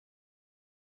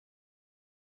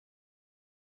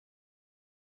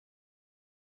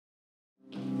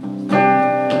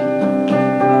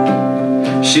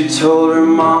She told her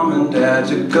mom and dad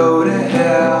to go to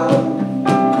hell,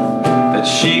 that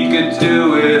she could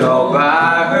do it all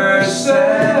by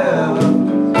herself.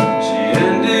 She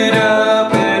ended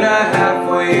up in a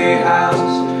halfway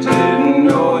house, didn't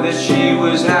know that she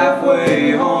was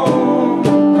halfway home.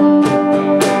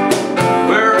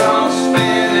 We're all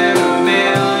spinning a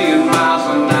million miles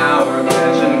an hour,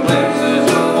 catching glimpses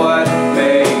of what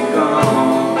may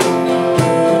come.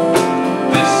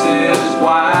 This is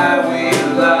why we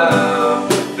love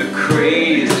the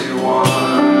crazy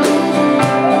one.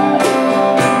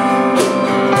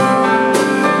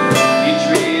 He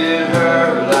treated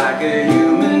her like a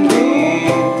human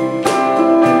being.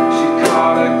 She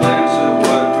caught a glimpse of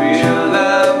what real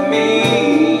love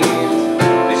means.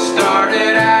 They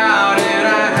started out in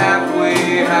a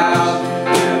halfway house,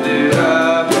 ended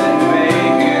up in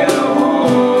making a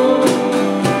home.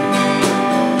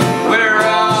 We're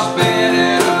all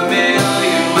spinning a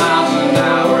million miles an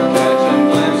hour, catching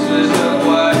glimpses of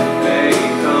what may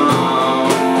come.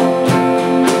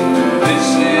 This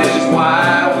is why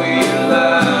we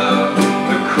love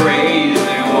the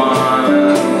crazy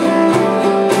one.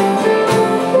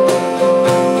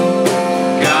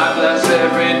 God bless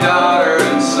every daughter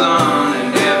and son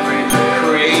and every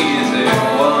crazy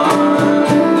one.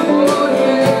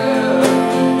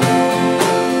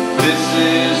 This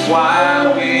is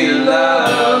why we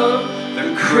love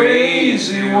the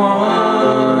crazy one.